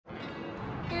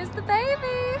the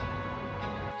baby.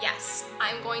 Yes,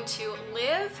 I'm going to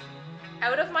live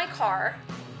out of my car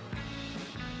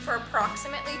for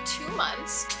approximately 2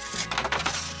 months.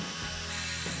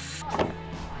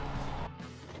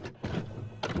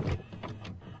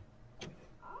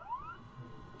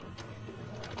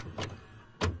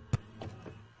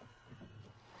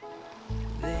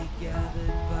 They gathered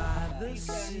by the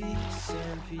sea,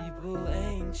 send people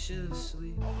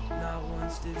anxiously. Not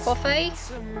once did Coffee.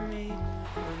 to me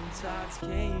when tides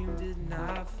came, did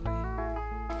not flee.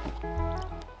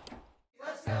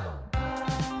 Let's go.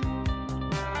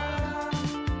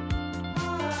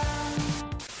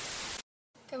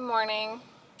 Good morning.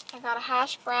 I got a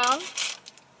hash brown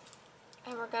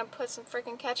and we're gonna put some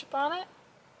freaking ketchup on it.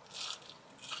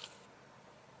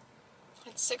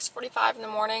 It's 6:45 in the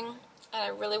morning and I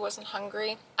really wasn't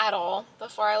hungry at all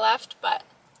before I left, but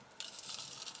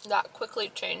that quickly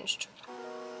changed.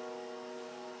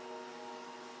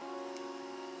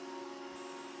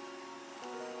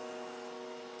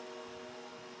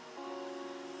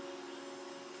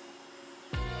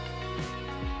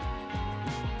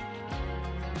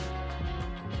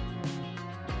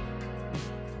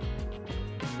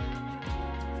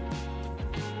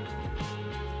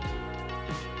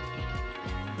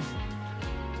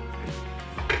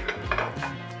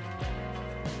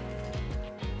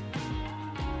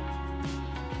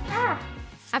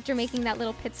 After making that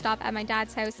little pit stop at my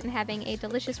dad's house and having a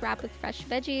delicious wrap with fresh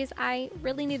veggies, I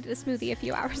really needed a smoothie a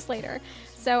few hours later.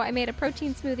 So I made a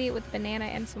protein smoothie with banana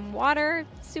and some water.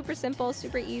 Super simple,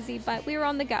 super easy, but we were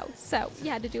on the go, so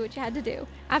you had to do what you had to do.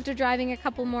 After driving a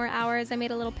couple more hours, I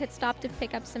made a little pit stop to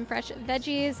pick up some fresh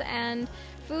veggies and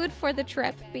food for the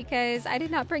trip because I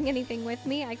did not bring anything with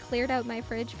me. I cleared out my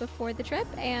fridge before the trip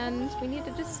and we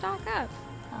needed to stock up.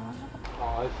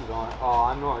 Oh, this is on. Oh,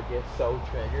 I'm gonna get so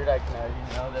triggered. I can already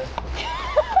know this.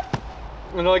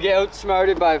 I'm gonna get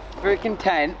outsmarted by a freaking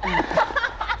tent.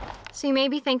 So you may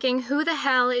be thinking, who the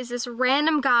hell is this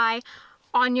random guy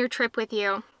on your trip with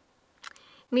you?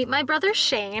 Meet my brother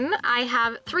Shane. I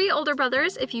have 3 older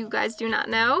brothers, if you guys do not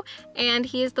know, and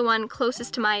he is the one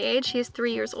closest to my age. He is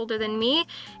 3 years older than me,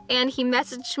 and he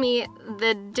messaged me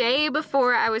the day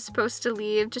before I was supposed to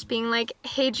leave, just being like,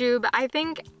 hey Jube, I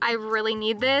think I really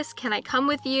need this. Can I come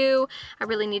with you? I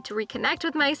really need to reconnect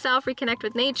with myself, reconnect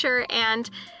with nature, and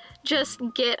just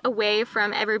get away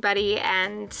from everybody.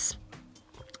 And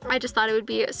I just thought it would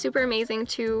be super amazing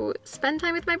to spend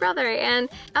time with my brother. And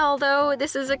although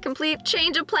this is a complete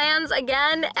change of plans,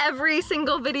 again, every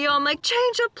single video I'm like,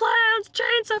 change of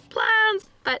plans,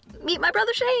 but meet my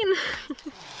brother Shane.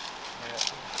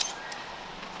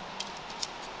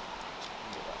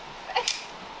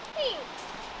 Thanks.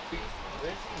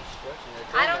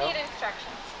 I don't need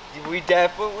instructions. We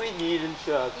definitely need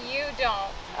instructions. You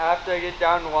don't. After I get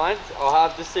down once, I'll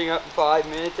have to sing up in 5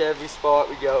 minutes every spot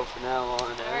we go from now on.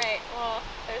 Alright, well,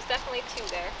 there's definitely 2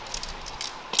 there.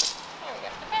 There we go.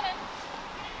 Defended.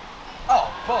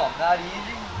 Oh, boom, that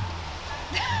easy?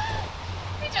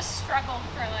 We just struggled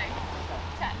for like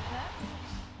 10 minutes.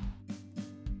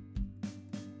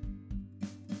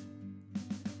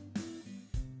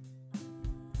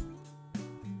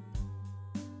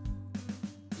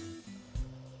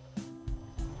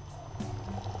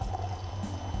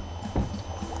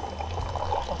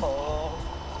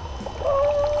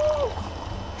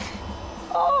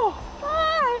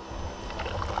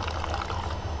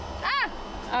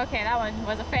 Okay, that one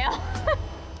was a fail.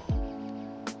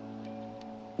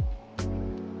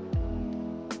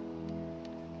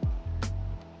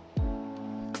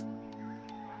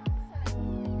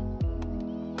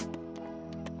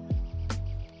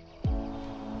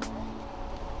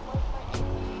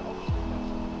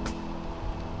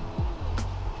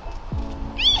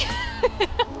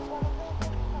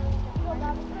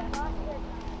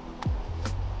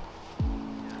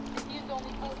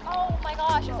 Oh my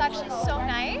gosh, it's actually so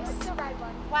nice.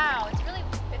 Wow, it's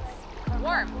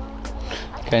warm.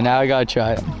 Okay, now I gotta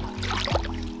try it.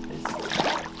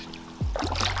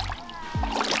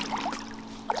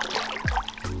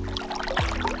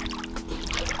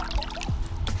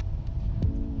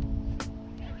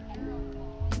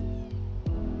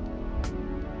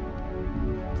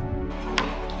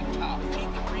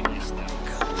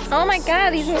 Oh my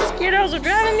god, these mosquitoes are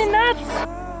driving me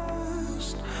nuts!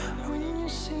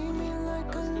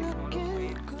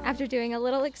 After doing a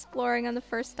little exploring on the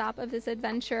first stop of this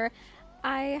adventure,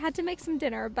 I had to make some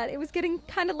dinner, but it was getting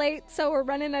kind of late, so we're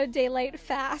running out of daylight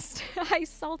fast. I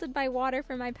salted my water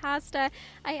for my pasta,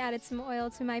 I added some oil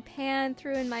to my pan,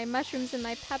 threw in my mushrooms and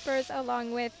my peppers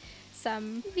along with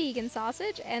some vegan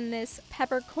sausage, and this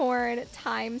peppercorn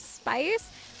thyme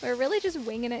spice. We're really just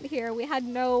winging it here. We had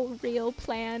no real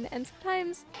plan, and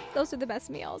sometimes those are the best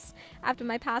meals. After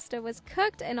my pasta was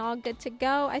cooked and all good to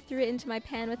go, I threw it into my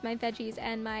pan with my veggies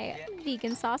and my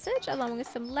vegan sausage, along with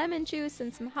some lemon juice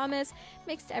and some hummus.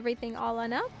 Mixed everything all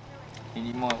on up. You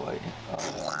need more light.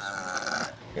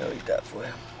 Oh, yeah. I'll eat that for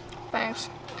you. Thanks.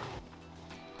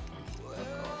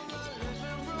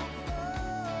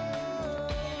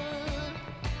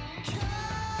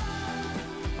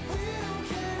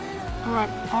 Alright,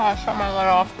 I shut my light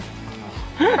off.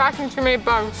 Cracking too many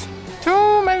bugs.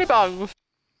 Too many bugs.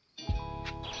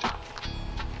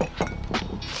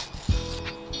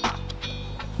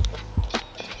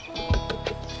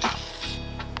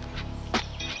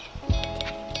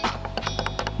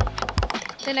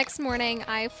 The next morning,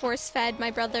 I force-fed my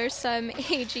brother some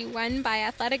AG1 by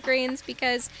Athletic Greens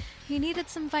because he needed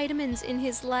some vitamins in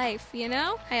his life, you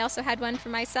know? I also had one for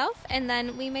myself, and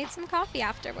then we made some coffee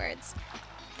afterwards.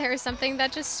 There is something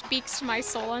that just speaks to my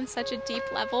soul on such a deep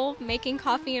level. Making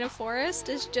coffee in a forest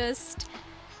is just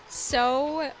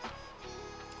so...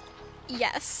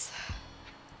 yes.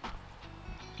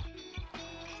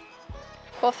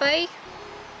 Coffee?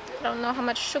 I don't know how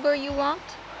much sugar you want.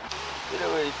 Get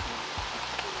away.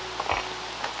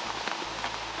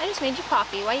 I just made you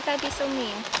coffee. Why you gotta be so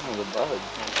mean? Oh, the bugs.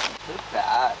 They're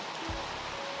bad.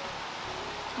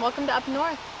 Welcome to up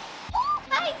north.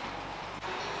 Hi!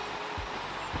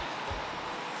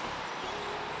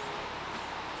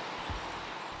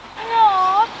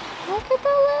 Aww, look at the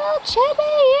little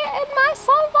chibi eating my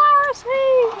sunflower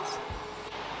seeds.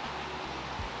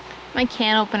 My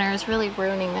can opener is really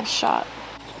ruining this shot.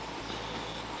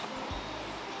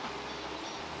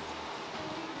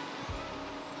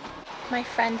 My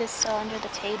friend is still under the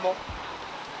table.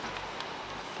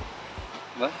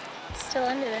 What? Still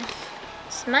under there.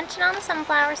 Just munching on the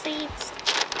sunflower seeds.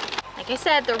 Like I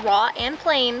said, they're raw and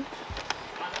plain.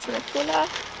 It's in the tuna.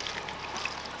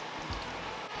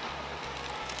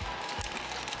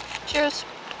 Cheers.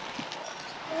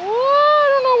 I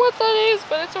don't know what that is,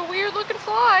 but it's a weird looking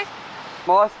fly.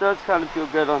 Moss does kind of feel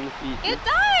good on the feet. It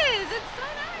does! It's so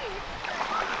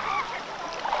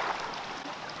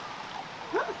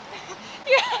nice!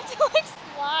 You have to like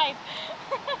slide.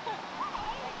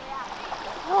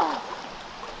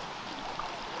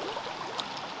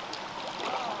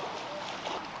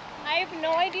 I have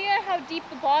no idea how deep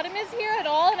the bottom is here at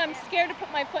all, and I'm scared to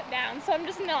put my foot down, so I'm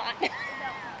just not.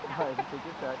 Why? Did it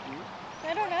get that deep?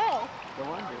 I don't know. No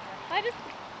wonder.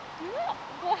 No.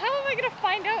 Well, how am I going to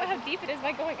find out how deep it is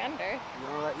by going under? You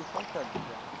know, let your foot down.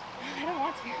 I don't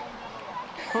want to.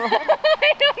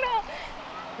 I don't know.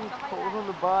 It's cold on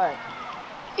the butt.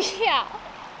 Yeah.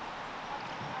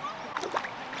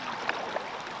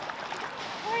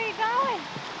 Where are you going?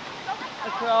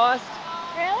 Across.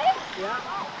 Really? Yeah.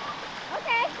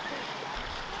 Okay.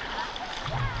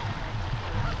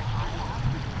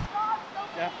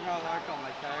 Definitely not work on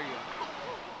my carrier.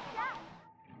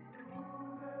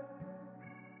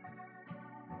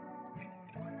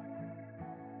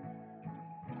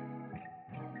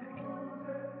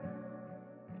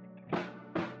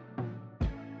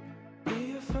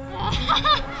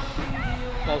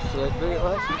 How slippery it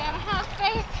was? You gotta have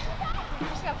faith. You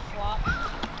just gotta flop.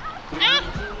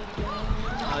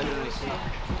 How do we see?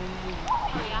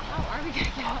 Oh yeah, how are we gonna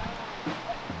get out?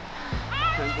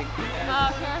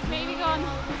 Don't Kara's maybe going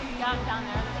down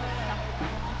there.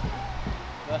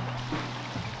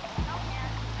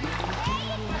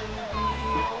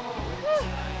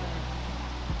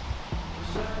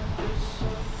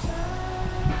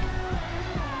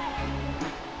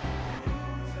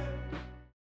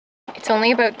 It's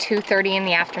only about 2:30 in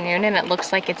the afternoon, and it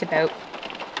looks like it's about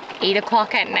 8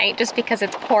 o'clock at night just because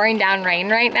it's pouring down rain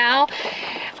right now.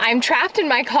 I'm trapped in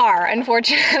my car,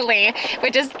 unfortunately,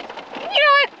 which is, you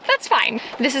know what, that's fine.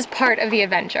 This is part of the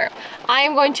adventure. I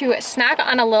am going to snack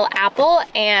on a little apple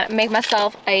and make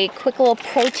myself a quick little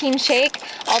protein shake,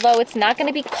 although it's not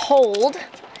gonna be cold,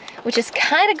 which is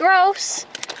kind of gross,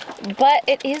 but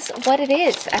it is what it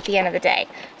is at the end of the day.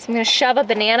 So I'm gonna shove a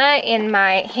banana in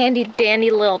my handy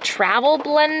dandy little travel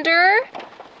blender.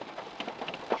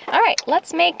 All right,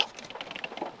 let's make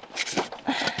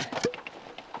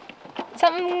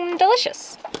something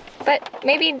delicious, but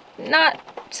maybe not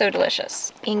so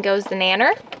delicious. In goes the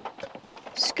nanner,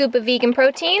 scoop of vegan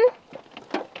protein,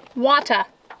 water.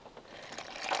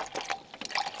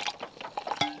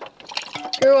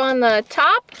 Screw on the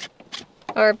top,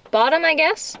 or bottom, I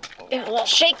guess. Give it a little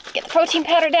shake, get the protein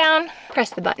powder down, press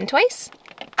the button twice.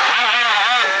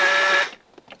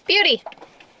 Beauty.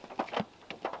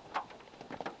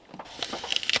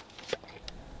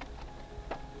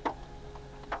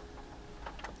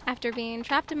 After being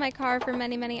trapped in my car for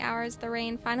many, many hours, the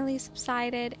rain finally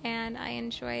subsided and I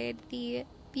enjoyed the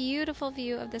beautiful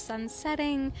view of the sun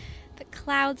setting, the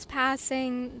clouds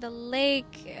passing, the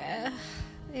lake.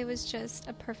 It was just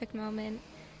a perfect moment.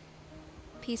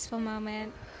 Peaceful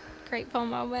moment. Grateful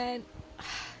moment.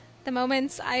 The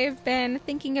moments I've been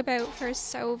thinking about for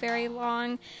so very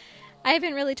long. I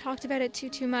haven't really talked about it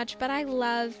too much, but I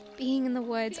love being in the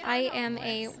woods. I am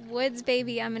a woods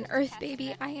baby. I'm an earth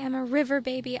baby. I am a river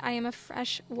baby. I am a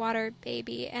freshwater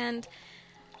baby. And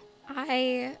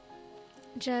I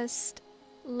just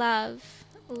love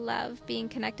being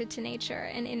connected to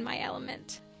nature and in my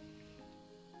element.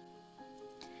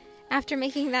 After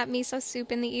making that miso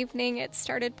soup in the evening, it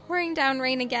started pouring down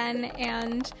rain again,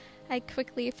 and I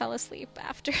quickly fell asleep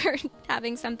after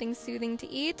having something soothing to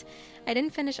eat. I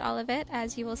didn't finish all of it,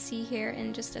 as you will see here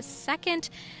in just a second.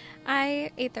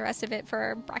 I ate the rest of it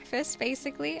for breakfast,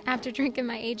 basically, after drinking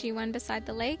my AG1 beside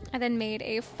the lake. I then made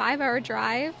a 5-hour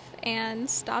drive and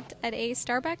stopped at a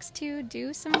Starbucks to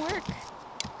do some work.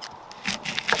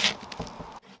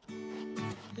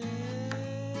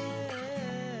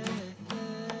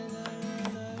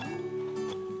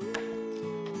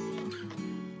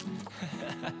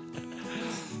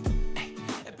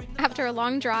 After a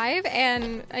long drive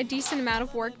and a decent amount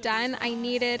of work done, I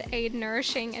needed a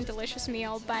nourishing and delicious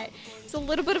meal, but it's a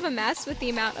little bit of a mess with the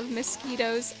amount of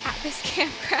mosquitoes at this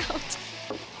campground.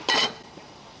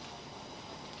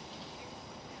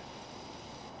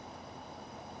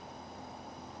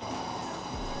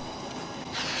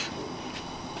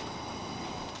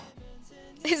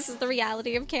 This is the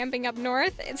reality of camping up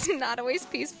north. It's not always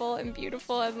peaceful and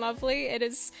beautiful and lovely. It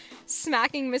is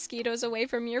smacking mosquitoes away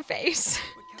from your face.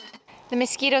 The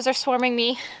mosquitoes are swarming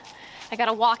me. I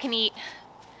gotta walk and eat.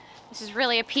 This is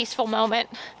really a peaceful moment.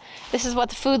 This is what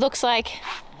the food looks like.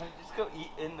 Just go eat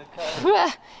in the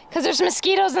car. Because there's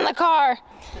mosquitoes in the car.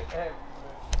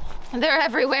 They're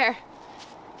everywhere.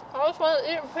 I just want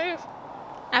to eat in peace.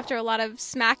 After a lot of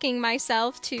smacking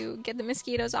myself to get the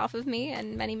mosquitoes off of me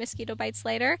and many mosquito bites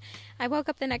later, I woke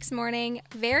up the next morning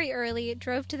very early,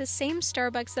 drove to the same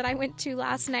Starbucks that I went to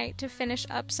last night to finish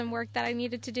up some work that I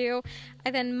needed to do.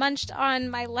 I then munched on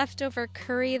my leftover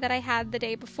curry that I had the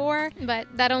day before, but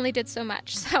that only did so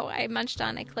much. So I munched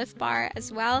on a Cliff Bar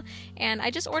as well, and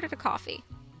I just ordered a coffee.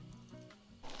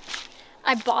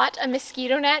 I bought a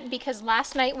mosquito net because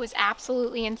last night was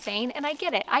absolutely insane, and I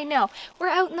get it, I know. We're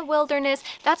out in the wilderness,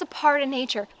 that's a part of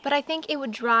nature, but I think it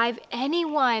would drive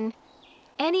anyone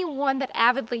that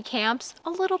avidly camps a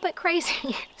little bit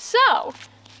crazy. So,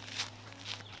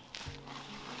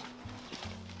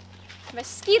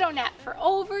 mosquito net for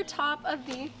over top of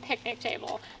the picnic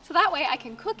table, so that way I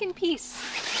can cook in peace.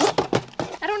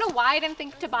 I don't know why I didn't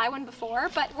think to buy one before,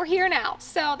 but we're here now,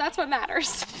 so that's what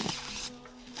matters.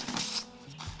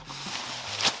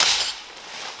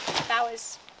 That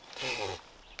was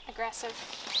aggressive.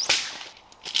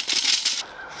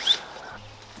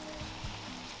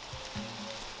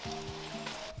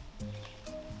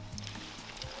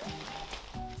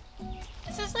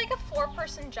 This is like a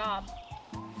 4-person job.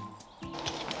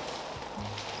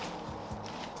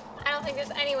 I don't think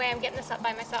there's any way I'm getting this up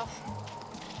by myself.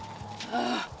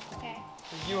 Okay.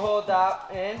 You hold that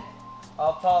in,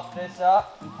 I'll pop this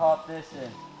up and pop this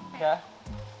in, okay?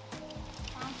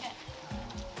 Okay.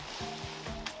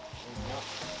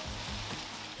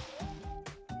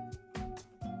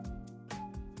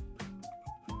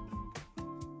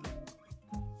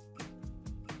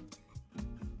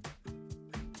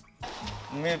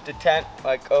 Move the tent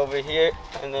like over here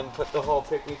and then put the whole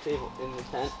picnic table in the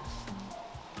tent.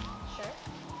 Sure.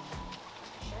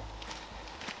 Sure.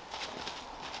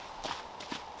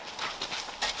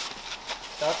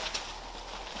 Stop.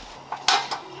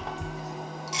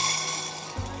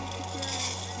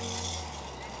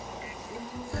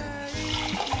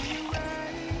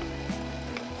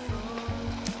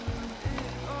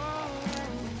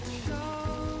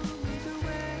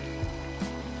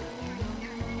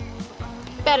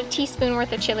 About a teaspoon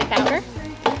worth of chili powder.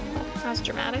 That was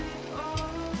dramatic.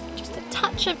 Just a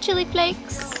touch of chili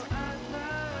flakes.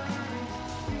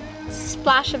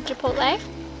 Splash of chipotle.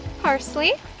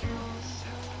 Parsley.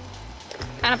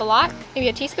 Kind of a lot, maybe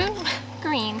a teaspoon.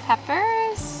 Green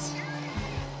peppers.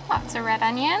 Lots of red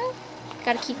onion.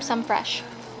 Gotta keep some fresh.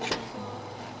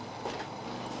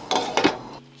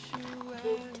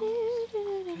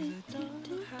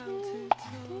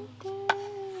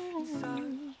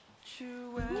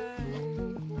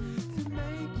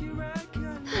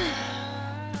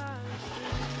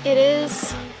 It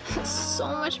is so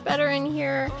much better in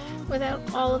here without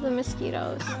all of the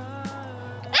mosquitoes.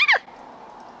 Ah!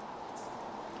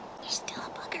 There's still a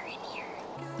bugger in here.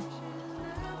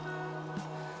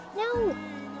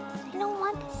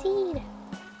 seed.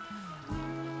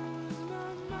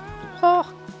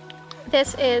 Oh,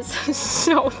 this is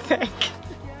so thick.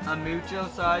 A mucho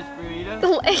sized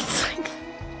burrito?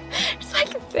 It's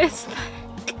like this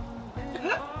thick.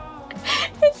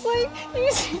 It's like,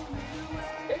 you see.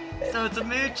 So it's a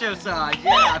mucho size,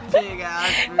 yeah, big ass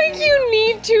burrito. Like you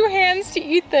need 2 hands to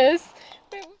eat this.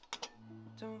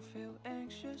 Don't feel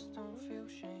anxious, don't feel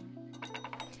shame.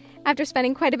 After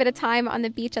spending quite a bit of time on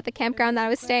the beach at the campground that I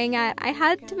was staying at, I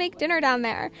had to make dinner down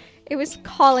there. It was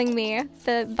calling me.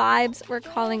 The vibes were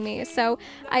calling me. So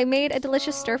I made a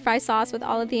delicious stir-fry sauce with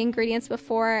all of the ingredients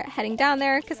before heading down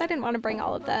there because I didn't want to bring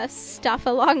all of the stuff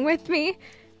along with me.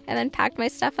 And then packed my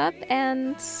stuff up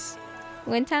and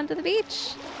went down to the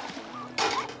beach.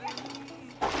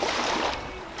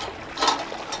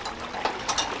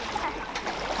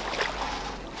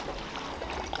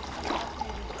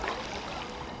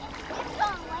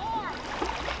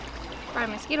 Brought a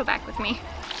mosquito back with me.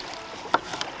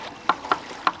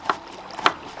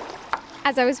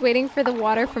 As I was waiting for the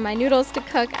water for my noodles to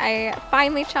cook, I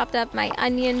finally chopped up my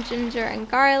onion, ginger, and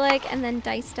garlic, and then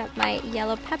diced up my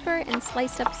yellow pepper and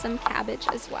sliced up some cabbage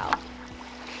as well.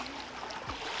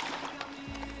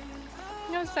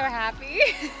 I'm so happy.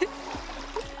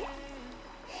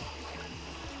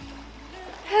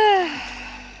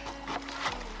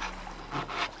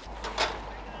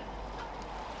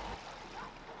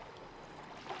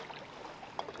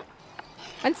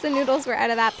 Once the noodles were out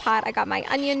of that pot, I got my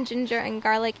onion, ginger, and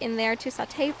garlic in there to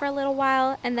saute for a little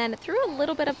while, and then threw a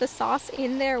little bit of the sauce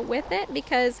in there with it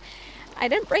because I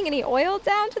didn't bring any oil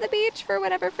down to the beach for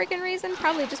whatever freaking reason,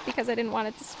 probably just because I didn't want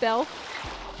it to spill.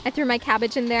 I threw my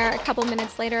cabbage in there a couple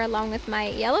minutes later along with my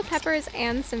yellow peppers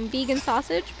and some vegan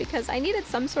sausage because I needed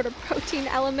some sort of protein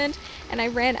element and I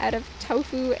ran out of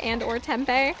tofu and or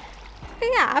tempeh. But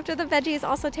yeah, after the veggies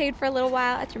all sauteed for a little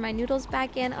while, I threw my noodles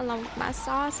back in along with my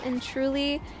sauce and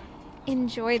truly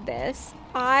enjoyed this.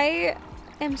 I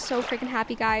am so freaking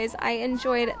happy, guys. I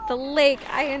enjoyed the lake,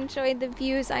 I enjoyed the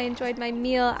views, I enjoyed my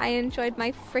meal, I enjoyed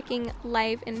my freaking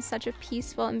life in such a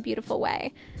peaceful and beautiful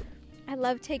way. I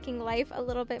love taking life a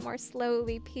little bit more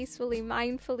slowly, peacefully,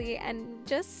 mindfully, and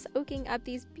just soaking up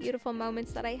these beautiful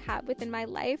moments that I have within my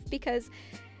life because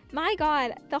my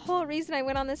God, the whole reason I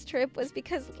went on this trip was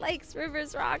because lakes,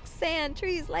 rivers, rocks, sand,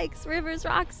 trees, lakes, rivers,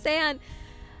 rocks, sand.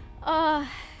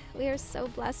 We are so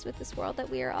blessed with this world that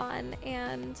we are on,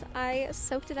 and I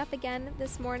soaked it up again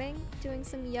this morning doing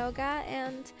some yoga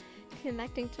and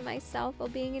connecting to myself while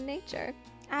being in nature.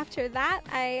 After that,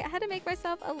 I had to make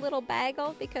myself a little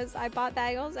bagel because I bought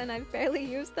bagels and I've barely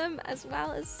used them, as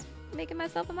well as making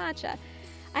myself a matcha.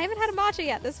 I haven't had a matcha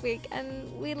yet this week, and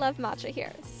we love matcha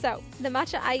here. So the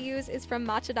matcha I use is from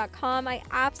Matcha.com. I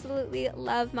absolutely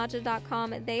love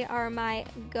Matcha.com. They are my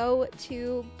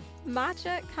go-to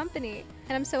matcha company,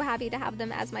 and I'm so happy to have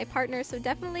them as my partner. So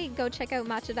definitely go check out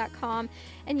Matcha.com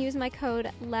and use my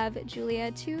code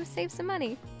LOVEJulia to save some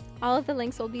money. All of the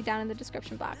links will be down in the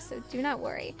description box, so do not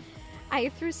worry. I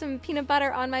threw some peanut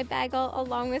butter on my bagel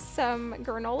along with some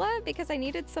granola because I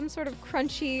needed some sort of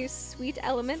crunchy, sweet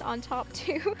element on top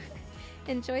too.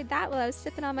 Enjoyed that while I was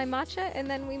sipping on my matcha, and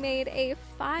then we made a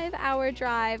 5-hour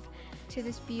drive to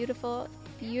this beautiful,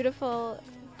 beautiful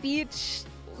beach,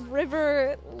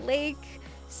 river, lake,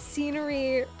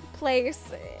 scenery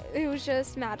place. It was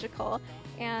just magical.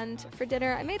 And for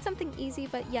dinner, I made something easy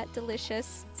but yet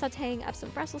delicious. Sauteing up some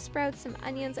Brussels sprouts, some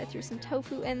onions, I threw some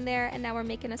tofu in there, and now we're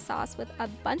making a sauce with a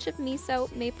bunch of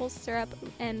miso, maple syrup,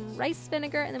 and rice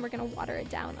vinegar, and then we're gonna water it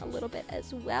down a little bit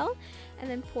as well, and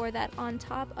then pour that on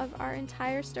top of our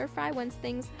entire stir fry once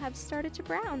things have started to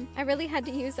brown. I really had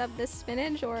to use up this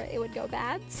spinach or it would go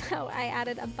bad, so I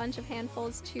added a bunch of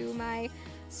handfuls to my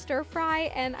stir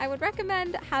fry, and I would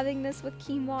recommend having this with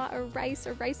quinoa or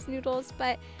rice noodles,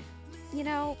 but you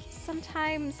know,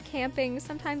 sometimes camping,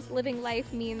 sometimes living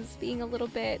life means being a little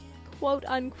bit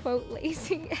quote-unquote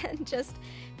lazy and just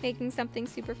making something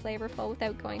super flavorful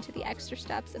without going to the extra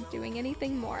steps of doing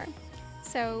anything more.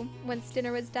 So once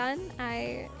dinner was done,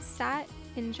 I sat,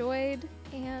 enjoyed,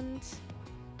 and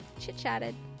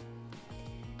chit-chatted.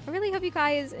 I really hope you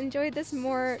guys enjoyed this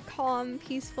more calm,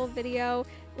 peaceful video.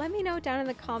 Let me know down in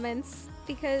the comments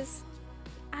because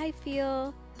I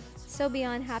feel so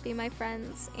beyond happy, my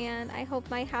friends, and I hope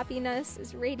my happiness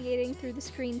is radiating through the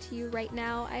screen to you right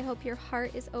now. I hope your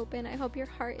heart is open, I hope your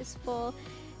heart is full,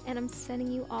 and I'm sending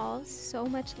you all so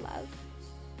much love.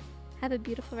 Have a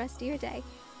beautiful rest of your day.